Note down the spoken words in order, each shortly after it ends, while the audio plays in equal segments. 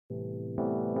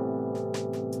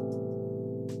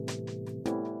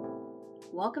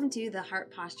Welcome to the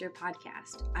Heart Posture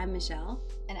Podcast. I'm Michelle.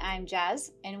 And I'm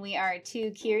Jazz, and we are two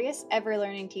curious,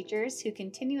 ever-learning teachers who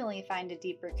continually find a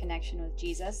deeper connection with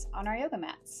Jesus on our yoga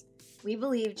mats. We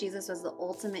believe Jesus was the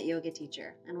ultimate yoga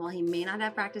teacher, and while he may not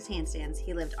have practiced handstands,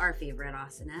 he lived our favorite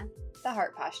asana, the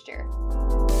heart posture.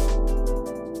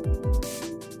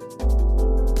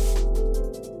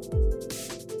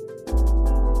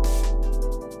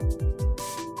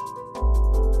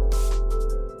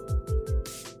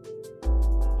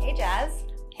 Hey, Jazz.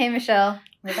 Hey, Michelle.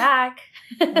 We're back.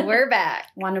 We're back.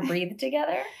 Want to breathe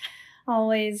together?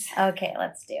 Always. Okay,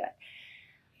 let's do it.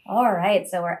 All right,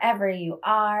 so wherever you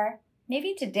are,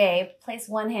 maybe today, place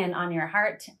one hand on your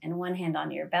heart and one hand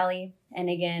on your belly. And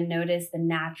again, notice the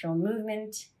natural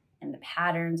movement and the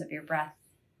patterns of your breath.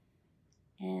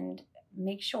 And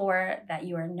make sure that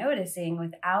you are noticing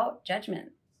without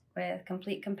judgment, with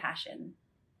complete compassion.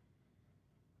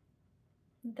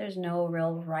 There's no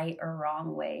real right or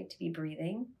wrong way to be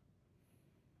breathing,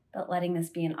 but letting this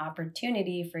be an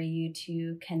opportunity for you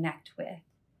to connect with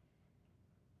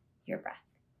your breath,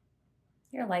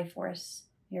 your life force,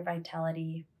 your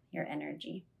vitality, your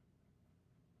energy.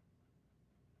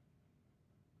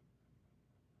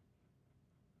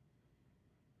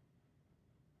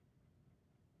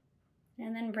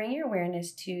 And then bring your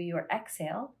awareness to your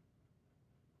exhale.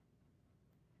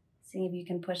 See if you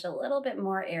can push a little bit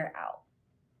more air out.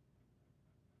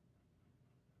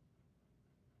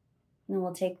 And then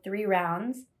we'll take 3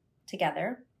 rounds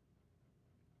together,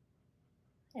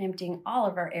 emptying all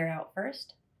of our air out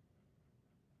first.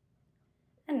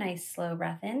 A nice slow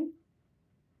breath in,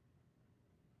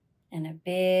 and a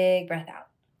big breath out.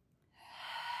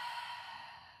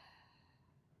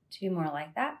 2 more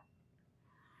like that.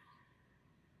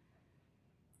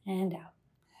 And out.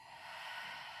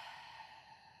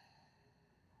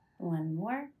 1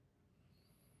 more.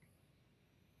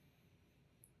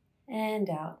 And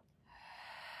out.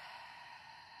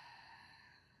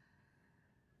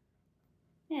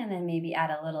 And then maybe add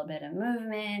a little bit of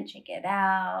movement, check it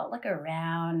out, look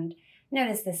around,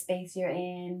 notice the space you're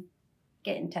in,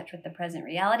 get in touch with the present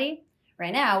reality.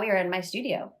 Right now, we are in my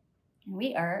studio, and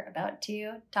we are about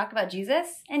to talk about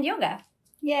Jesus and yoga.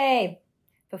 Yay!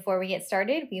 Before we get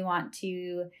started, we want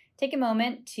to take a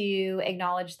moment to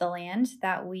acknowledge the land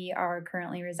that we are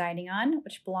currently residing on,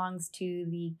 which belongs to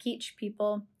the Kizh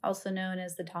people, also known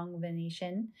as the Tongva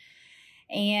Nation.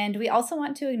 And we also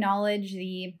want to acknowledge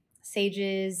the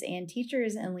sages and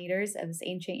teachers and leaders of this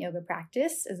ancient yoga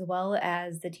practice, as well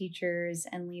as the teachers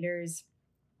and leaders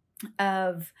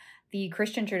of the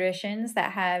Christian traditions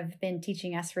that have been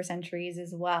teaching us for centuries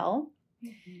as well.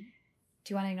 Mm-hmm.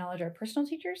 Do you want to acknowledge our personal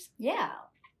teachers? Yeah.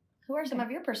 Who are some of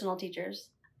your personal teachers?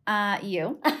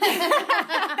 You.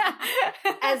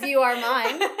 As you are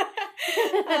mine.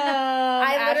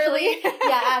 I literally,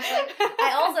 Ashley.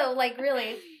 I also,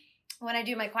 really, when I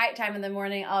do my quiet time in the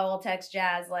morning, I will text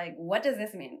Jazz, what does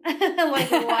this mean?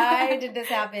 Why did this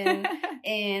happen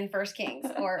in 1 Kings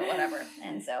or whatever?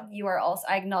 And so you are also,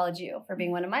 I acknowledge you for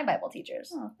being one of my Bible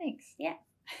teachers. Oh, thanks. Yeah.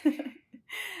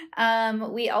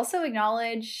 We also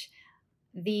acknowledge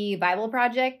the Bible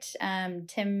Project.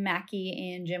 Tim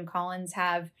Mackey and Jim Collins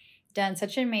have done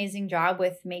such an amazing job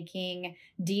with making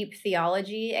deep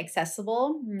theology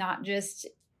accessible, not just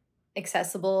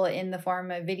accessible in the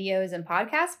form of videos and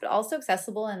podcasts, but also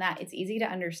accessible in that it's easy to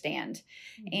understand.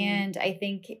 Mm-hmm. And I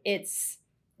think it's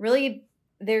really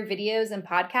their videos and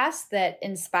podcasts that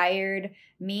inspired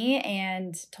me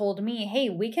and told me, hey,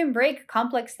 we can break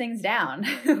complex things down.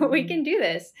 Mm-hmm. We can do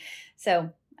this.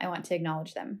 So I want to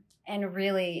acknowledge them. And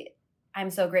really, I'm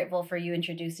so grateful for you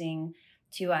introducing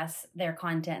to us their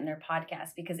content and their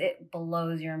podcast, because it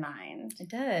blows your mind. It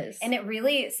does. And it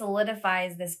really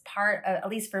solidifies this part of, at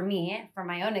least for me, from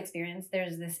my own experience,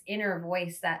 there's this inner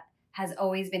voice that has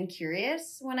always been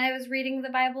curious when I was reading the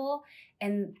Bible.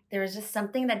 And there was just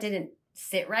something that didn't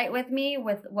sit right with me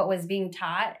with what was being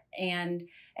taught and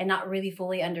not really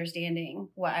fully understanding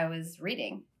what I was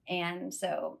reading. And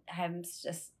so I'm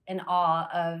just in awe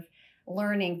of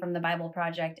learning from the Bible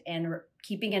Project and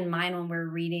keeping in mind when we're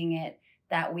reading it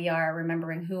that we are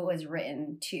remembering who it was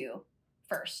written to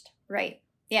first. Right.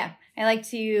 Yeah. I like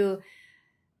to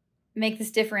make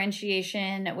this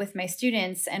differentiation with my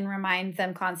students and remind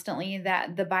them constantly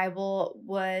that the Bible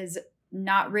was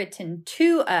not written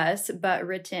to us, but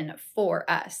written for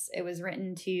us. It was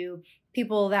written to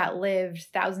people that lived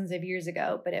thousands of years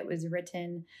ago, but it was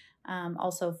written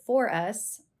also for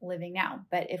us living now.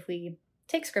 But if we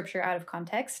take scripture out of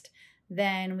context,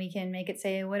 then we can make it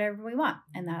say whatever we want.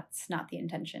 And that's not the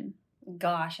intention.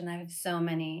 Gosh, and I have so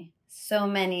many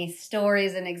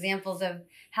stories and examples of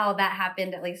how that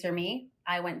happened, at least for me.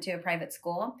 I went to a private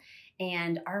school,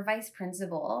 and our vice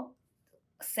principal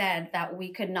said that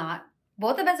we could not,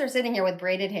 both of us are sitting here with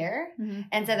braided hair,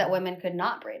 and said that women could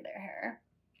not braid their hair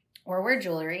or wear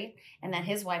jewelry, and that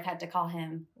his wife had to call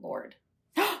him Lord.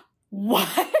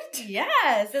 What?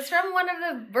 Yes, it's from one of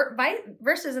the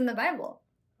verses in the Bible,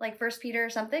 like 1 Peter or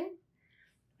something.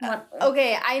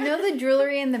 Okay, I know the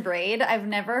jewelry and the braid. I've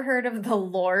never heard of the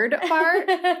Lord part.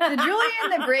 The jewelry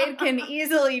and the braid can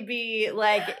easily be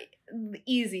like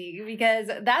easy, because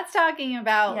that's talking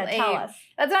about tell us.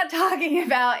 That's not talking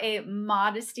about a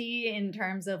modesty in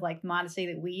terms of like modesty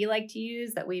that we like to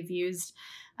use, that we've used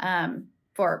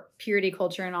for purity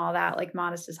culture and all that, like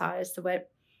modest is hottest. So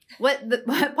what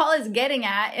Paul is getting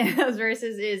at in those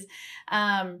verses is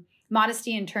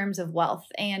modesty in terms of wealth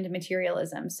and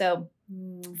materialism. So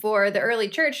for the early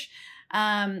church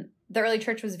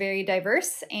was very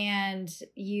diverse, and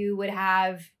you would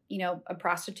have, a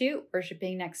prostitute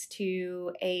worshiping next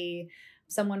to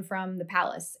someone from the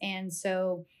palace. And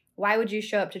so why would you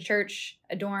show up to church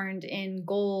adorned in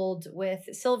gold with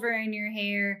silver in your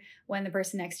hair when the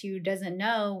person next to you doesn't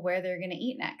know where they're going to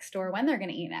eat next or when they're going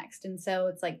to eat next? And so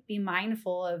it's like, be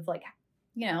mindful of like,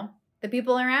 the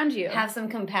people around you. Have some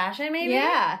compassion, maybe?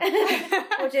 Yeah.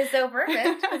 Which is so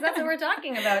perfect, because that's what we're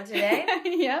talking about today.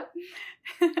 Yep.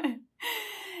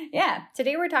 Yeah.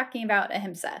 Today we're talking about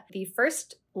Ahimsa. The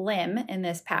first limb in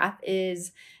this path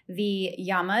is the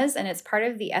Yamas, and it's part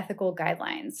of the ethical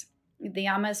guidelines. The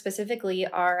Yamas specifically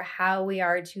are how we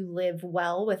are to live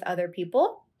well with other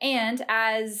people. And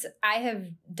as I have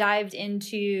dived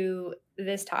into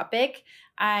this topic,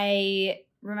 I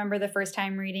remember the first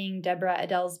time reading Deborah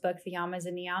Adele's book, The Yamas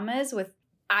and Niyamas, with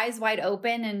eyes wide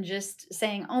open and just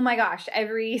saying, oh my gosh,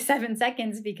 every 7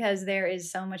 seconds, because there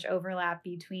is so much overlap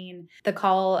between the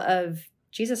call of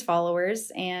Jesus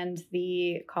followers and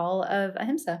the call of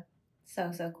Ahimsa.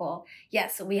 So cool.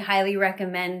 Yes, we highly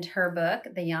recommend her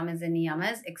book, The Yamas and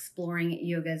Niyamas, Exploring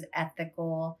Yoga's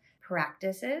Ethical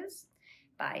Practices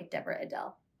by Deborah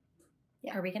Adele.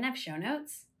 Yeah. Are we going to have show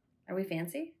notes? Are we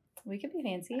fancy? We could be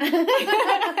fancy.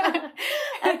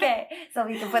 Okay, so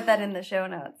we can put that in the show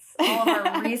notes. All of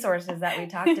our resources that we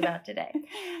talked about today.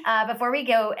 Before we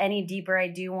go any deeper, I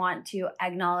do want to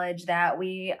acknowledge that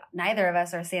neither of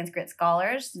us are Sanskrit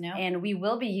scholars. No. And we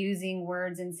will be using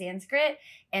words in Sanskrit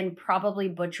and probably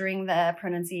butchering the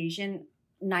pronunciation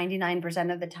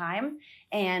 99% of the time.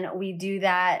 And we do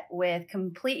that with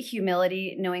complete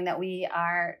humility, knowing that we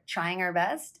are trying our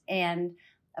best. And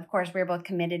of course, we're both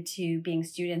committed to being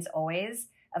students always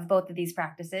of both of these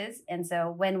practices. And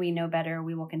so when we know better,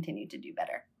 we will continue to do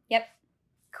better. Yep.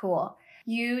 Cool.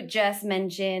 You just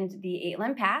mentioned the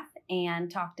 8-limb path and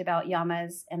talked about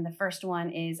yamas, and the first one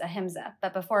is ahimsa.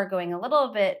 But before going a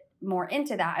little bit more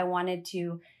into that, I wanted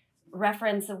to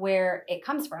reference where it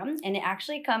comes from. And it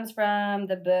actually comes from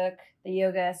the book, The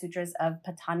Yoga Sutras of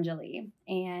Patanjali.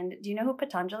 And do you know who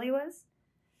Patanjali was?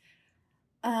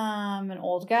 An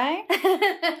old guy?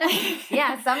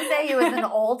 Yeah, some say he was an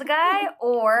old guy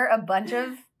or a bunch of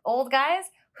old guys.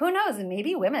 Who knows? And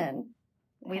maybe women.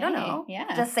 We don't know.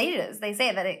 Yeah. Just sages. They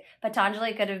say that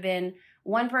Patanjali could have been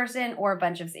one person or a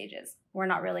bunch of sages. We're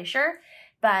not really sure.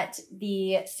 But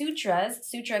the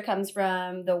sutra comes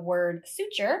from the word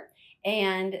suture.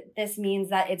 And this means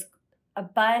that it's a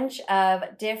bunch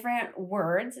of different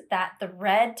words that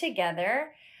thread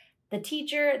together the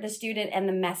teacher, the student, and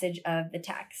the message of the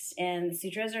text. And the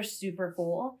sutras are super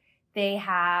cool. They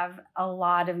have a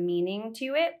lot of meaning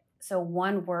to it. So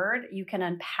one word, you can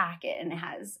unpack it, and it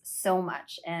has so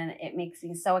much. And it makes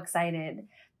me so excited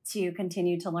to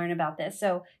continue to learn about this.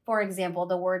 So for example,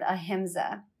 the word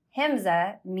ahimsa.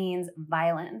 Himsa means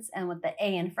violence. And with the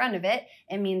A in front of it,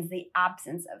 it means the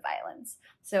absence of violence.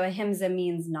 So ahimsa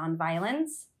means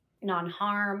nonviolence,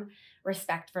 non-harm,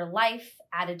 respect for life,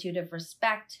 attitude of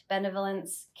respect,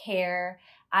 benevolence, care.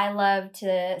 I love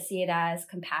to see it as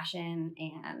compassion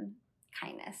and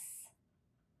kindness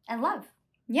and love.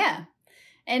 Yeah.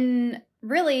 And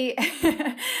really,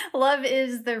 love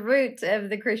is the root of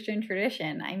the Christian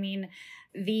tradition. I mean,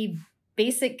 the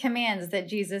basic commands that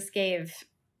Jesus gave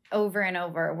over and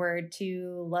over were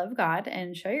to love God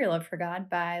and show your love for God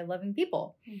by loving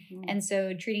people. Mm-hmm. And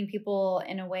so treating people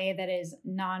in a way that is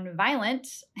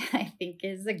nonviolent, I think,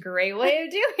 is a great way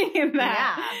of doing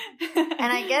that. Yeah.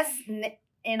 And I guess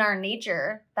in our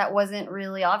nature, that wasn't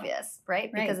really obvious, right?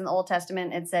 Because in the Old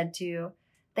Testament, it said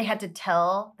they had to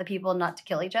tell the people not to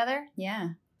kill each other. Yeah.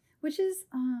 Which is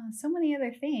so many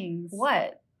other things.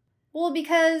 What? Well,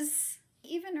 because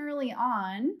even early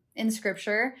on in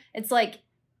scripture, it's like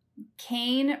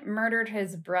Cain murdered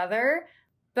his brother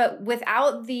But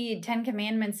without the 10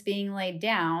 Commandments being laid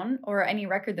down, or any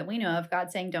record that we know of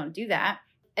God saying don't do that,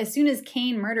 as soon as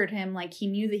Cain murdered him, like, he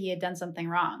knew that he had done something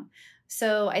wrong.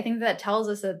 So I think that tells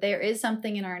us that there is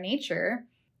something in our nature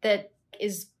that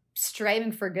is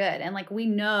striving for good. And like, we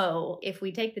know if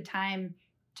we take the time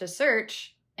to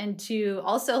search and to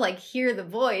also like hear the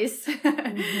voice,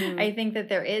 I think that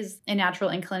there is a natural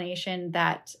inclination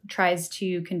that tries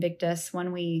to convict us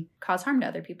when we cause harm to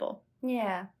other people.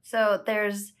 Yeah. So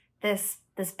there's this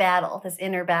battle, this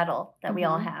inner battle that we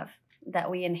all have, that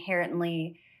we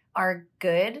inherently are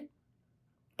good,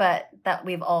 but that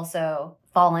we've also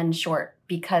fallen short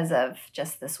because of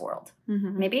just this world.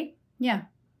 Maybe? Yeah.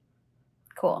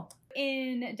 Cool.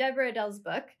 In Deborah Adele's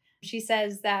book, she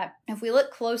says that if we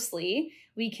look closely,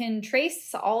 we can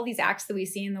trace all these acts that we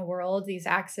see in the world, these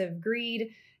acts of greed,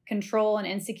 control, and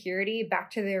insecurity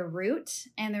back to their root,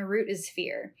 and their root is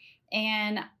fear.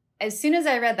 And as soon as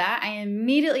I read that, I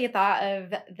immediately thought of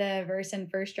the verse in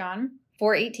 1 John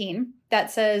 4:18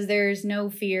 that says there's no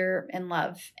fear in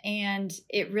love. And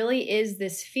it really is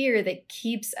this fear that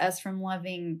keeps us from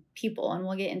loving people. And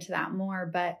we'll get into that more.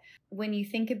 But when you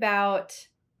think about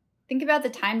the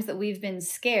times that we've been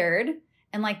scared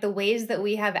and like the ways that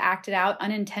we have acted out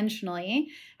unintentionally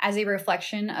as a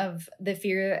reflection of the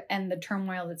fear and the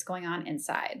turmoil that's going on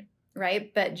inside,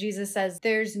 right? But Jesus says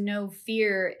there's no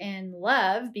fear in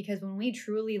love, because when we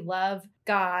truly love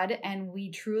God and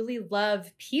we truly love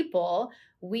people,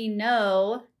 we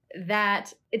know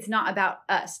that it's not about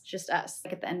us, just us,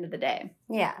 like, at the end of the day.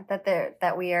 Yeah,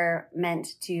 that we are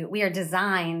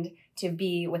designed to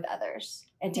be with others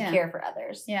and to care for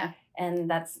others. Yeah.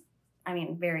 And that's,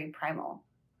 very primal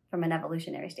from an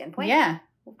evolutionary standpoint. Yeah.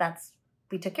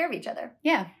 We took care of each other.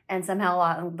 Yeah. And somehow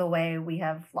along the way we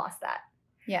have lost that.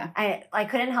 Yeah. I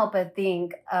couldn't help but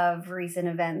think of recent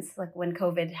events, like when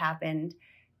COVID happened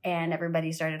and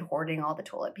everybody started hoarding all the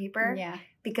toilet paper. Yeah.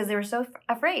 Because they were so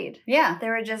afraid. Yeah. They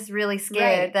were just really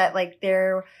scared that like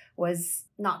there was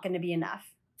not going to be enough.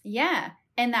 Yeah.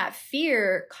 And that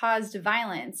fear caused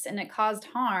violence and it caused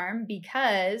harm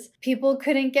because people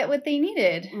couldn't get what they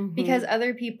needed because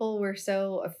other people were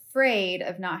so afraid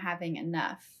of not having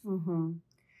enough.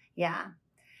 Yeah.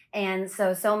 And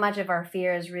so much of our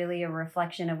fear is really a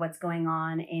reflection of what's going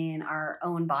on in our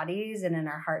own bodies and in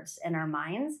our hearts and our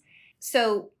minds.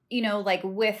 So, like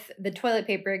with the toilet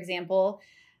paper example,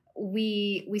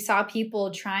 we saw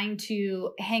people trying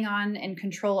to hang on and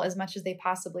control as much as they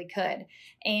possibly could.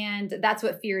 And that's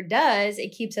what fear does. It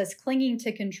keeps us clinging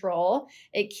to control.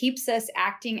 It keeps us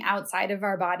acting outside of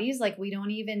our bodies. Like we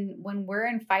don't even, when we're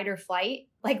in fight or flight,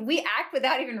 like we act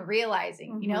without even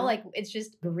realizing, like it's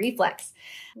just a reflex.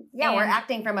 Yeah, and we're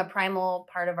acting from a primal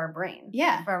part of our brain.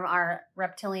 Yeah. From our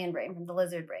reptilian brain, from the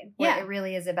lizard brain. Where it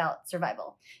really is about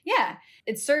survival. Yeah.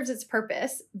 It serves its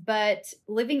purpose, but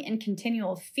living in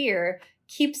continual fear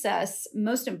keeps us,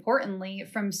 most importantly,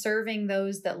 from serving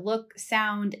those that look,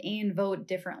 sound, and vote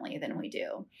differently than we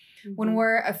do. When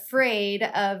we're afraid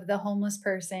of the homeless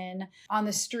person on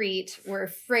the street, we're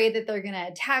afraid that they're going to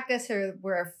attack us, or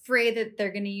we're afraid that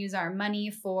they're going to use our money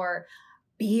for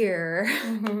beer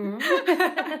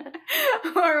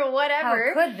or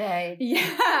whatever. How could they?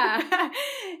 Yeah.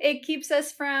 It keeps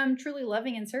us from truly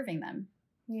loving and serving them.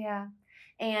 Yeah.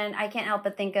 And I can't help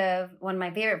but think of one of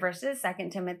my favorite verses, 2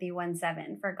 Timothy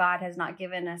 1:7. For God has not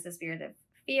given us a spirit of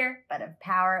fear, but of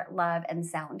power, love, and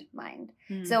sound mind.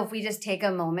 So if we just take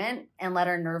a moment and let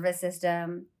our nervous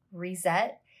system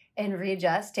reset and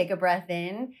readjust, take a breath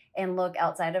in and look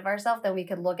outside of ourselves, then we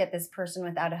could look at this person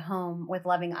without a home with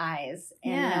loving eyes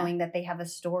and knowing that they have a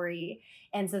story.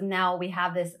 And so now we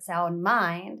have this sound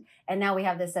mind, and now we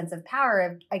have this sense of power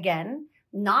of, again,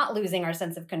 not losing our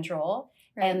sense of control.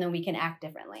 Right. And then we can act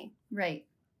differently. Right.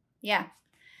 Yeah.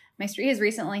 My street has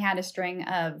recently had a string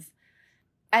of,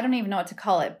 I don't even know what to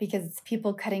call it, because it's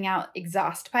people cutting out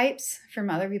exhaust pipes from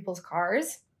other people's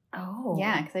cars. Oh.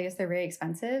 Yeah, because I guess they're very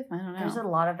expensive. I don't know. There's a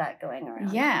lot of that going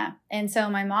around. Yeah. And so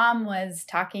my mom was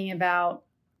talking about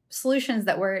solutions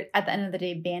that were, at the end of the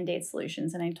day, Band-Aid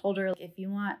solutions. And I told her, if you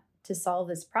want to solve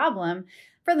this problem,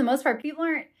 for the most part, people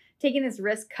aren't taking this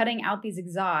risk cutting out these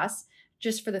exhausts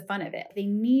just for the fun of it. They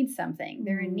need something.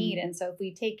 They're in need. And so if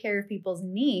we take care of people's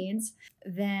needs,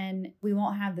 then we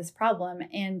won't have this problem.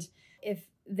 And if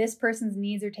this person's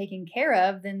needs are taken care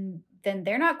of, then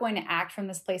they're not going to act from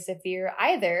this place of fear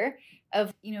either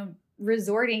of,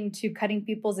 resorting to cutting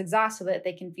people's exhaust so that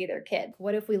they can feed their kid.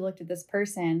 What if we looked at this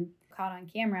person caught on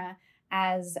camera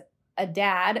as a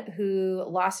dad who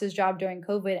lost his job during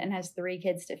COVID and has 3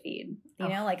 kids to feed?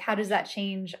 How does that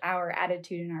change our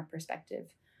attitude and our perspective?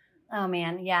 Oh,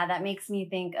 man. Yeah, that makes me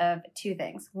think of 2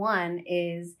 things. One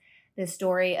is this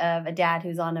story of a dad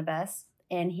who's on a bus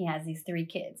and he has these 3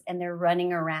 kids and they're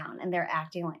running around and they're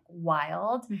acting like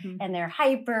wild and they're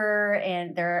hyper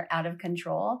and they're out of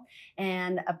control.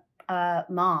 And a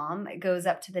mom goes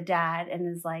up to the dad and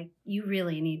is like, you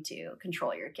really need to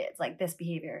control your kids. Like, this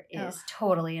behavior is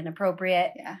totally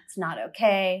inappropriate. Yeah. It's not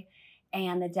okay.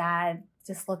 And the dad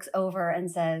just looks over and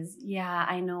says, yeah,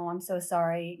 I know. I'm so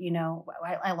sorry. You know,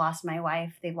 I lost my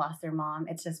wife. They've lost their mom.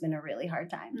 It's just been a really hard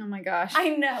time. Oh my gosh. I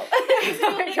know.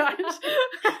 Oh my gosh.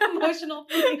 Emotional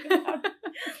thinking about it.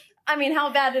 I mean,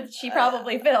 how bad did she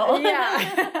probably feel?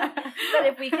 Yeah. But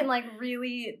if we can like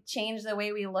really change the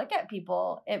way we look at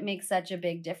people, it makes such a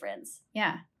big difference.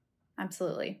 Yeah,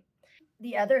 absolutely.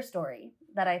 The other story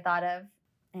that I thought of,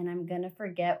 and I'm going to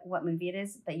forget what movie it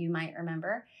is, but you might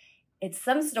remember. It's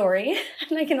some story,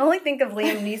 and I can only think of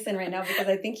Liam Neeson right now because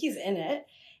I think he's in it.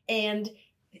 And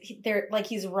they're like,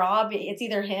 he's robbing, it's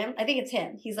either him, I think it's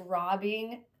him. He's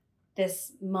robbing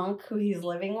this monk who he's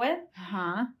living with.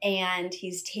 And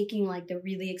he's taking like the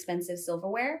really expensive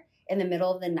silverware in the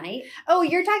middle of the night. Oh,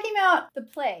 you're talking about the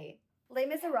play. Les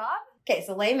Miserables? Okay,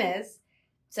 so Les Mis.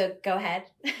 So go ahead,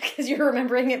 because you're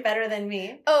remembering it better than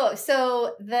me. Oh,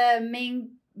 so the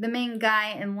main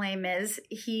guy in Les Mis,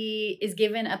 he is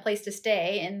given a place to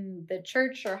stay in the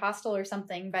church or hostel or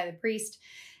something by the priest,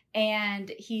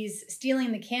 and he's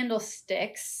stealing the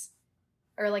candlesticks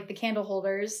or like the candle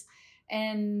holders,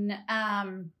 and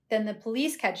then the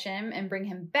police catch him and bring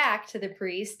him back to the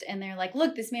priest, and they're like,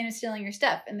 look, this man is stealing your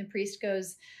stuff. And the priest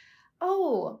goes,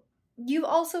 oh, you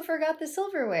also forgot the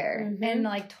silverware, and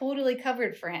like totally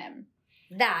covered for him.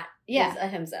 That is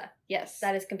Ahimsa. Yes.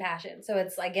 That is compassion. So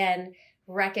it's, again,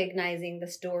 recognizing the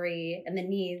story and the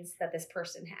needs that this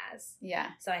person has. Yeah.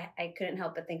 So I couldn't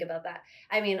help but think about that.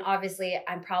 I mean, obviously,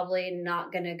 I'm probably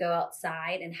not going to go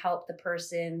outside and help the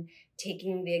person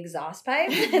taking the exhaust pipe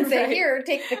and say, here,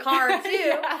 take the car too.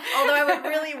 Yeah. Although I would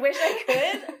really wish I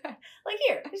could. Like,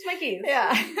 here's my keys.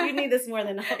 Yeah. You need this more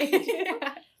than I do.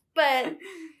 Yeah. But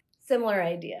similar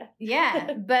idea.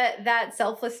 Yeah. But that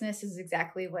selflessness is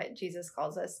exactly what Jesus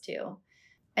calls us to.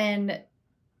 And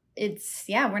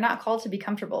we're not called to be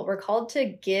comfortable. We're called to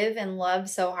give and love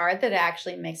so hard that it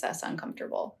actually makes us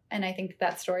uncomfortable. And I think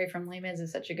that story from Les Mis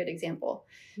is such a good example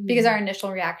because our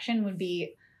initial reaction would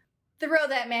be, throw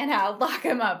that man out, lock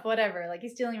him up, whatever. Like,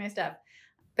 he's stealing my stuff.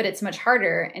 But it's much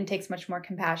harder and takes much more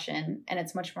compassion, and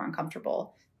it's much more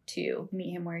uncomfortable to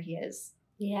meet him where he is.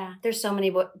 Yeah. There's so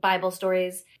many Bible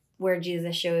stories where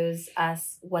Jesus shows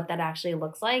us what that actually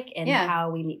looks like and how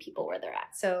we meet people where they're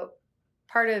at. So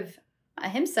part of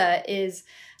Ahimsa is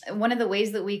one of the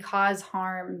ways that we cause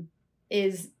harm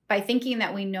is by thinking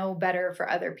that we know better for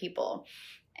other people.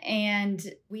 And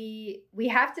we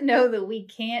have to know that we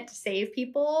can't save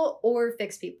people or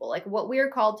fix people. Like, what we are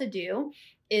called to do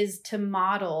is to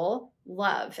model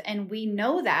love. And we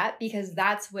know that because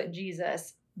that's what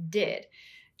Jesus did.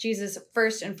 Jesus,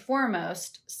 first and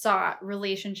foremost, sought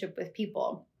relationship with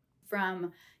people.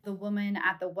 From the woman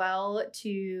at the well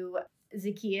to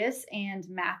Zacchaeus and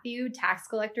Matthew, tax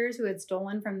collectors who had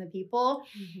stolen from the people.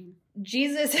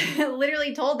 Jesus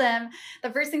literally told them, the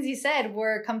first things he said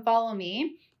were, come follow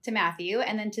me, to Matthew,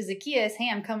 and then to Zacchaeus, hey,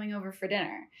 I'm coming over for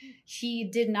dinner. He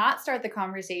did not start the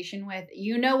conversation with,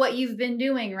 you know what you've been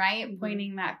doing, right?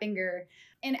 Pointing that finger,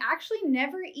 and actually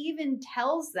never even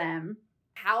tells them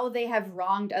how they have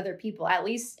wronged other people, at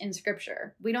least in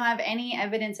scripture. We don't have any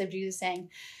evidence of Jesus saying,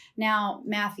 now,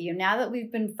 Matthew, now that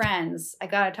we've been friends, I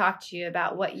got to talk to you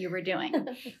about what you were doing.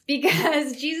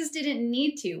 Because Jesus didn't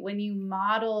need to. When you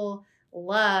model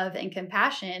love and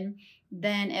compassion,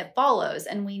 then it follows.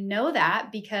 And we know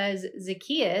that because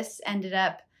Zacchaeus ended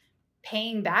up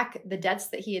paying back the debts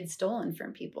that he had stolen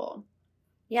from people.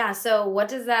 Yeah. So what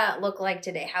does that look like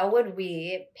today? How would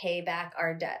we pay back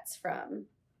our debts from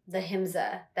the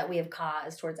himsa that we have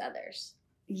caused towards others?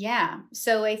 Yeah.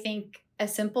 So I think a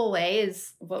simple way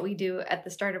is what we do at the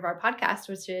start of our podcast,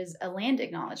 which is a land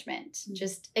acknowledgement.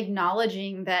 Just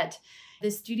acknowledging that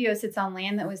the studio sits on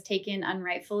land that was taken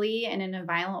unrightfully and in a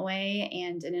violent way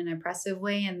and in an oppressive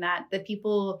way, and that the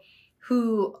people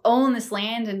who own this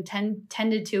land and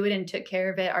tended to it and took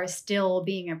care of it are still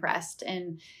being oppressed,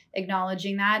 and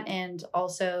acknowledging that, and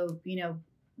also,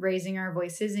 raising our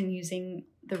voices and using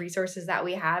the resources that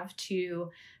we have to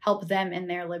help them in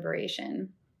their liberation.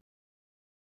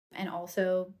 And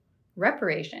also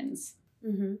reparations.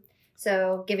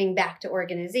 So giving back to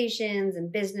organizations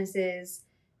and businesses,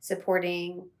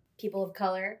 supporting people of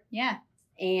color. Yeah.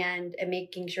 And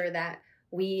making sure that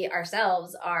we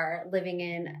ourselves are living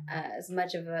in as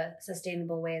much of a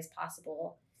sustainable way as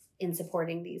possible in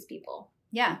supporting these people.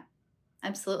 Yeah,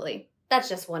 absolutely. That's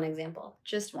just one example.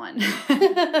 Just one.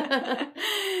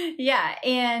 Yeah.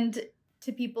 And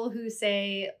to people who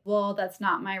say, well, that's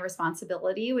not my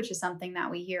responsibility, which is something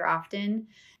that we hear often.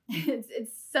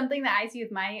 It's something that I see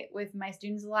with my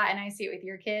students a lot, and I see it with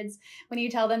your kids when you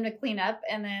tell them to clean up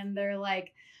and then they're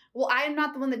like, well, I'm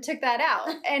not the one that took that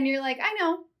out. And you're like, I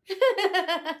know.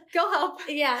 Go help.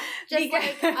 Yeah. Just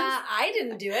like, I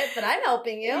didn't do it, but I'm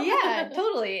helping you. Yeah,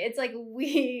 totally. It's like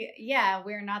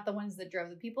we're not the ones that drove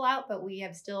the people out, but we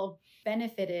have still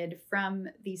benefited from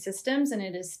these systems, and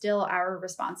it is still our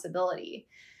responsibility.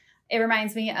 It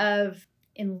reminds me of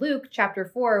in Luke chapter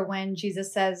 4, when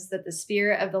Jesus says that the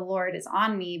Spirit of the Lord is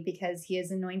on me because he has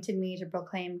anointed me to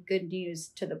proclaim good news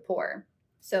to the poor.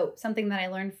 So something that I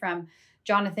learned from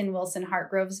Jonathan Wilson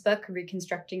Hartgrove's book,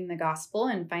 Reconstructing the Gospel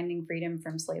and Finding Freedom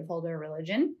from Slaveholder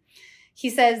Religion. He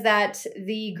says that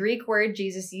the Greek word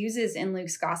Jesus uses in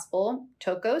Luke's gospel,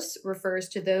 tokos, refers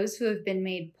to those who have been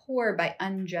made poor by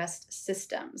unjust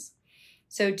systems.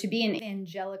 So to be an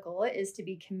evangelical is to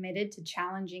be committed to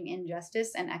challenging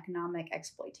injustice and economic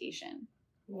exploitation.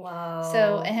 Wow.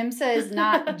 So ahimsa is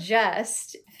not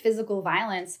just physical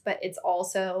violence, but it's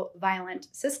also violent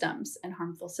systems and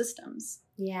harmful systems.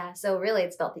 Yeah. So really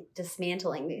it's about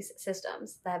dismantling these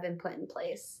systems that have been put in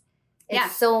place.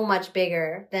 It's so much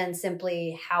bigger than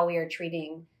simply how we are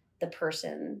treating the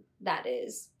person that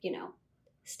is,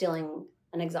 stealing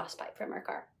an exhaust pipe from our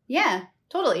car. Yeah,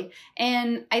 totally.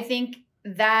 And I think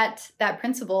that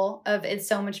principle of it's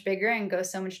so much bigger and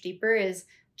goes so much deeper is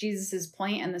Jesus's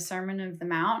point in the Sermon of the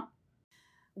Mount,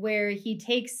 where he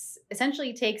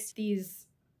essentially takes these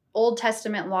Old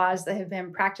Testament laws that have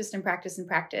been practiced and practiced and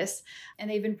practiced, and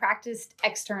they've been practiced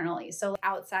externally, so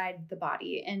outside the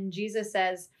body. And Jesus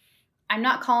says, I'm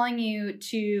not calling you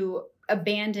to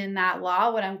abandon that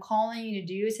law. What I'm calling you to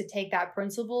do is to take that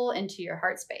principle into your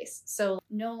heart space. So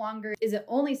no longer is it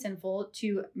only sinful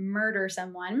to murder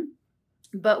someone,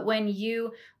 but when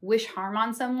you wish harm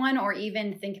on someone or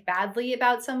even think badly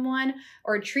about someone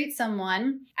or treat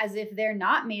someone as if they're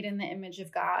not made in the image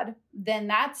of God, then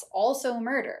that's also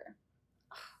murder.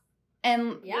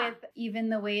 And with even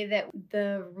the way that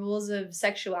the rules of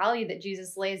sexuality that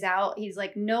Jesus lays out, he's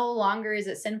like, no longer is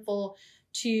it sinful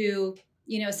to,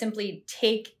 simply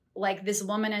take like this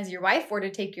woman as your wife or to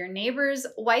take your neighbor's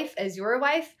wife as your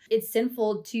wife. It's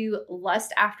sinful to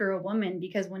lust after a woman,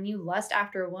 because when you lust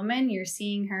after a woman, you're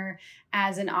seeing her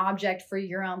as an object for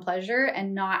your own pleasure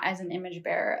and not as an image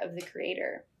bearer of the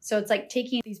Creator. So it's like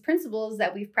taking these principles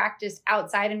that we've practiced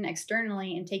outside and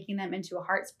externally and taking them into a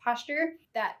heart posture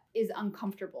that is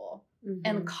uncomfortable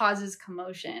and causes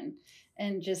commotion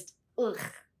and just, ugh.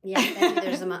 Yeah, maybe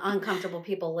there's some uncomfortable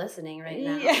people listening right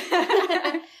now.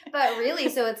 Yeah. But really,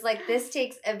 so it's like this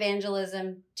takes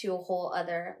evangelism to a whole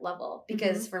other level.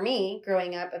 Because for me,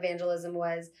 growing up, evangelism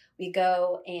was we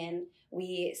go and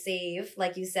we save,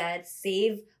 like you said,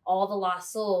 save all the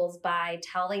lost souls by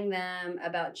telling them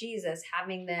about Jesus,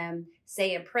 having them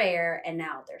say a prayer, and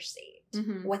now they're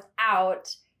saved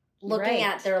without looking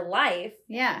at their life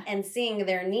and seeing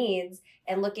their needs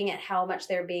and looking at how much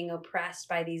they're being oppressed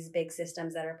by these big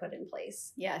systems that are put in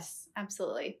place. Yes,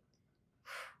 absolutely.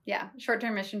 Yeah,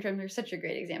 short-term mission trips are such a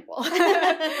great example.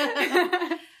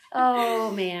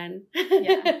 Oh, man.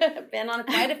 Yeah. I've been on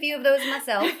quite a few of those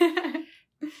myself.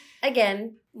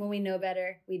 Again, when we know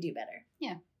better, we do better.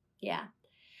 Yeah. Yeah.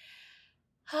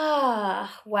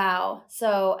 Wow.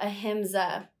 So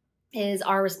ahimsa is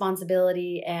our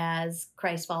responsibility as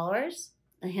Christ followers.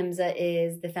 Ahimsa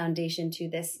is the foundation to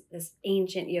this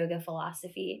ancient yoga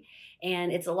philosophy,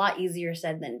 and it's a lot easier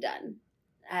said than done.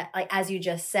 Like as you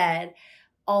just said,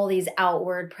 all these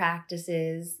outward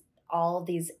practices, all of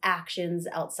these actions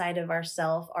outside of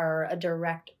ourself are a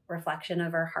direct reflection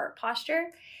of our heart posture.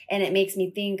 And it makes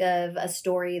me think of a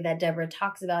story that Deborah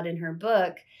talks about in her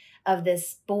book of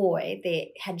this boy.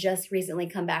 They had just recently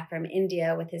come back from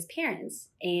India with his parents,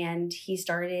 and he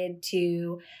started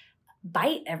to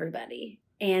bite everybody.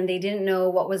 And they didn't know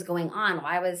what was going on.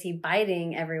 Why was he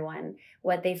biting everyone?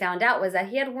 What they found out was that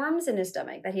he had worms in his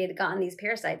stomach, that he had gotten these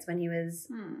parasites when he was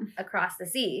across the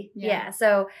sea. Yeah.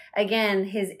 So again,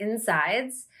 his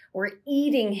insides were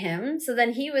eating him. So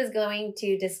then he was going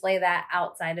to display that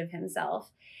outside of himself.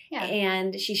 Yeah.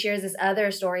 And she shares this other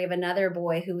story of another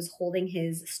boy who was holding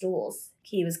his stools.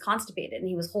 He was constipated and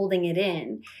he was holding it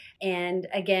in. And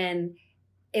again,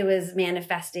 it was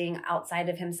manifesting outside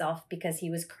of himself because he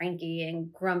was cranky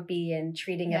and grumpy and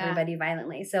treating everybody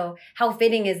violently. So how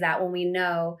fitting is that when we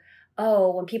know,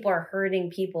 when people are hurting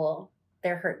people,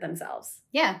 they're hurt themselves.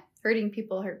 Yeah. Hurting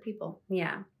people hurt people.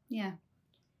 Yeah. Yeah.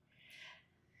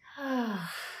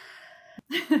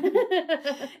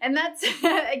 And that's,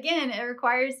 again, it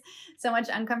requires so much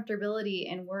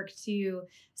uncomfortability and work to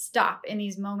stop in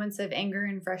these moments of anger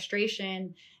and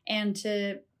frustration and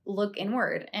to look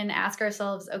inward and ask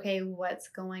ourselves, okay, what's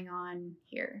going on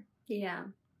here? Yeah.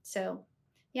 So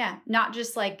yeah, not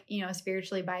just like,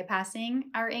 spiritually bypassing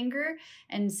our anger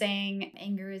and saying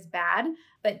anger is bad,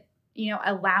 but,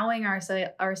 allowing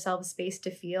ourselves space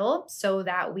to feel so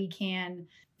that we can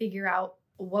figure out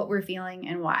what we're feeling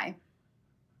and why.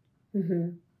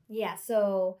 Mm-hmm. Yeah.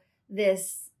 So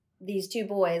these two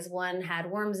boys, one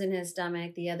had worms in his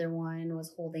stomach. The other one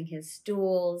was holding his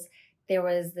stools. There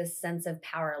was this sense of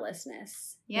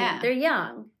powerlessness. Yeah. They're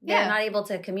young. They're not able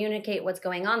to communicate what's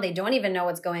going on. They don't even know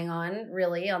what's going on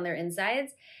really on their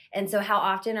insides. And so how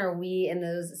often are we in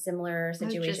those similar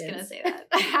situations? I was just going to say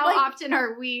that. How often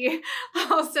are we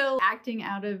also acting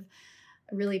out of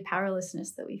really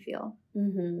powerlessness that we feel?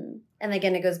 Mm-hmm. And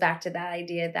again, it goes back to that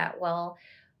idea that, well,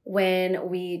 when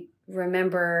we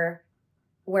remember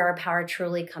where our power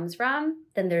truly comes from,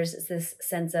 then there's this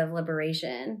sense of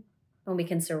liberation when we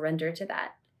can surrender to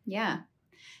that. Yeah.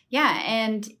 Yeah.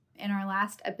 And in our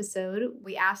last episode,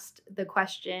 we asked the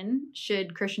question,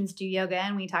 should Christians do yoga?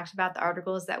 And we talked about the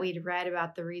articles that we'd read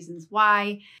about the reasons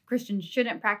why Christians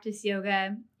shouldn't practice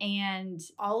yoga. And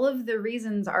all of the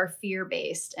reasons are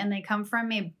fear-based, and they come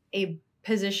from a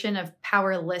position of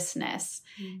powerlessness.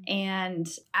 Mm-hmm. And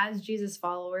as Jesus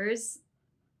followers,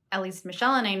 at least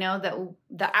Michelle and I know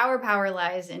that our power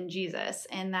lies in Jesus,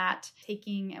 and that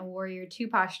taking a warrior two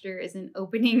posture isn't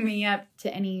opening me up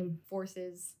to any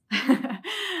forces.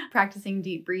 Practicing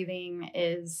deep breathing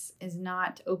is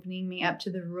not opening me up to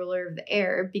the ruler of the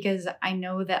air, because I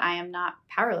know that I am not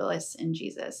powerless in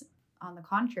Jesus. On the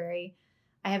contrary,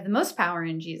 I have the most power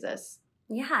in Jesus.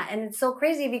 Yeah, and it's so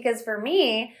crazy because for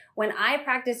me, when I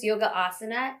practice yoga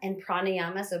asana and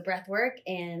pranayama, so breath work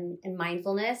and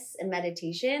mindfulness and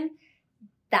meditation,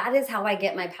 that is how I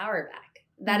get my power back.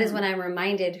 That is when I'm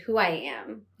reminded who I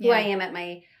am at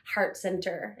my heart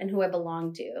center and who I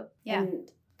belong to. Yeah. And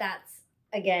that's,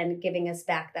 again, giving us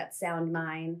back that sound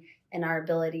mind and our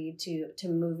ability to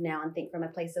move now and think from a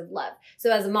place of love.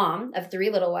 So as a mom of 3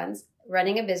 little ones,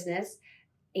 running a business,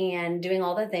 and doing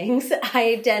all the things,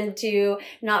 I tend to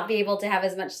not be able to have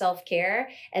as much self-care.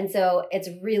 And so it's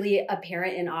really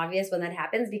apparent and obvious when that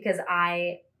happens, because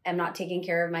I am not taking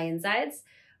care of my insides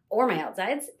or my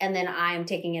outsides. And then I'm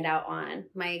taking it out on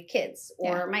my kids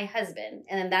or my husband.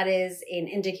 And then that is an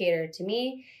indicator to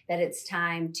me that it's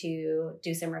time to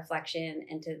do some reflection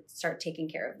and to start taking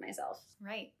care of myself.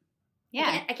 Right.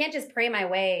 Yeah. I can't just pray my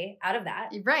way out of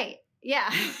that. Right.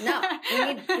 Yeah. No,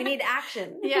 we need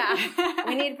action. Yeah.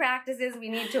 We need practices. We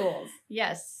need tools.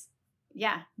 Yes.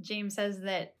 Yeah. James says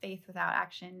that faith without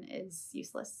action is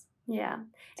useless. Yeah.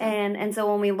 And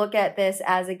so when we look at this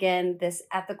as, again, this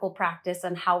ethical practice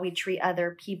on how we treat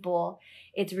other people,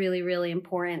 it's really, really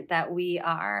important that we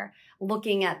are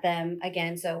looking at them,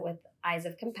 again, so with eyes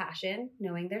of compassion,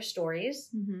 knowing their stories.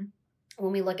 Mm-hmm.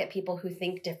 When we look at people who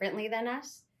think differently than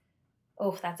us,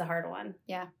 that's a hard one.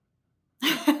 Yeah.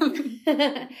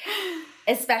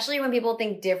 Especially when people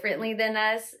think differently than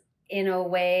us in a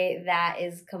way that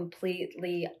is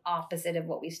completely opposite of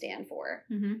what we stand for.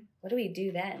 Mm-hmm. What do we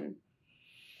do then?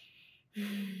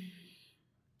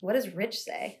 What does Rich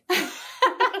say?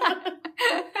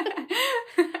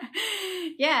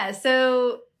 Yeah,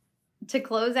 so to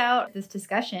close out this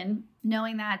discussion,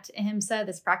 knowing that Ahimsa,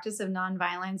 this practice of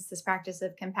nonviolence, this practice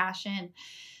of compassion,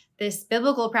 this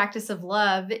biblical practice of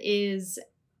love is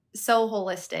so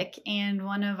holistic. And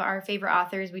one of our favorite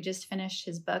authors, we just finished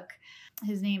his book.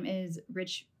 His name is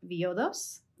Rich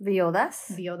Villodas.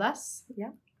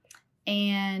 Yeah.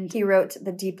 And he wrote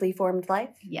The Deeply Formed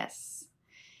Life. Yes.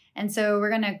 And so we're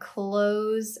going to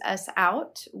close us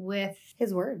out with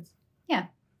his words. Yeah.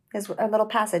 A little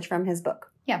passage from his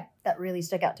book. Yeah. That really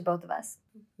stuck out to both of us.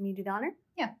 Me do the honor?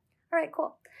 Yeah. All right,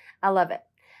 cool. I love it.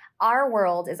 Our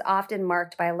world is often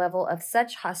marked by a level of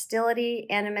such hostility,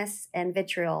 animus, and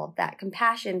vitriol that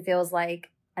compassion feels like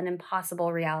an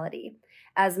impossible reality.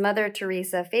 As Mother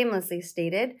Teresa famously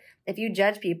stated, if you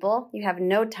judge people, you have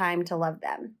no time to love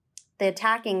them. The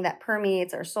attacking that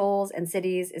permeates our souls and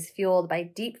cities is fueled by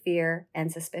deep fear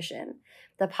and suspicion.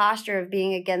 The posture of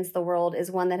being against the world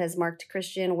is one that has marked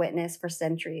Christian witness for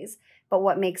centuries. But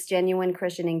what makes genuine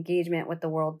Christian engagement with the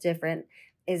world different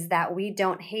is that we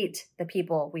don't hate the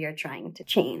people we are trying to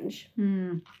change.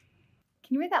 Can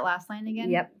you read that last line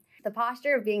again? Yep. The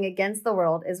posture of being against the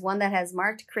world is one that has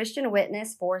marked Christian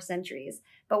witness for centuries.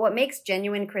 But what makes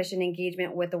genuine Christian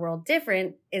engagement with the world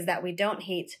different is that we don't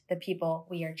hate the people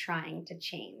we are trying to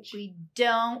change. We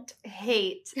don't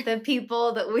hate the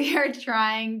people that we are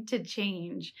trying to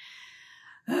change.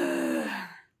 Wow.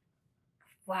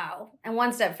 And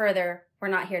one step further, we're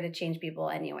not here to change people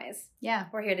anyways. Yeah.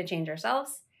 We're here to change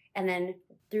ourselves. And then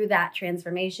through that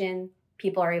transformation,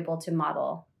 people are able to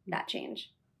model that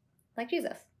change. Like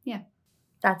Jesus. Yeah.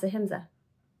 That's Ahimsa.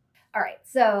 All right.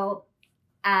 So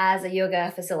as a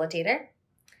yoga facilitator,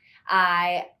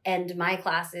 I end my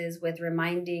classes with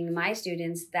reminding my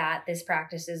students that this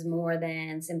practice is more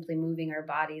than simply moving our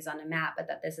bodies on a mat, but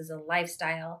that this is a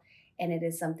lifestyle and it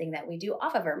is something that we do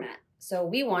off of our mat. So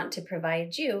we want to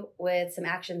provide you with some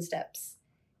action steps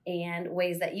and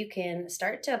ways that you can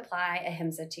start to apply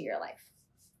Ahimsa to your life.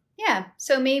 Yeah.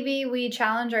 So maybe we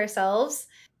challenge ourselves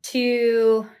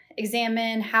to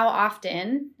examine how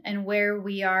often and where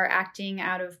we are acting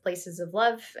out of places of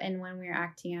love and when we're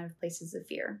acting out of places of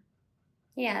fear.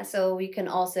 Yeah, so we can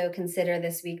also consider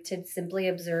this week to simply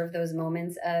observe those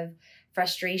moments of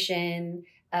frustration,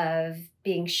 of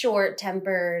being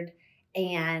short-tempered,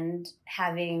 and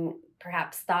having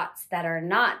perhaps thoughts that are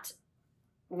not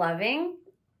loving,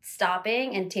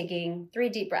 stopping and taking 3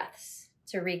 deep breaths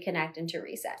to reconnect and to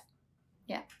reset.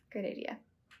 Yeah, great idea.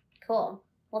 Cool.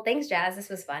 Well, thanks, Jazz. This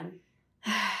was fun.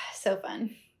 So fun.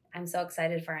 I'm so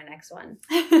excited for our next one.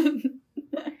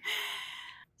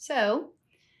 So,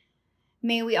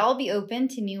 may we all be open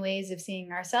to new ways of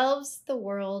seeing ourselves, the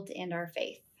world, and our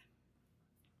faith.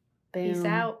 Boom. Peace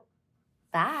out.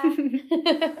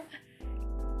 Bye.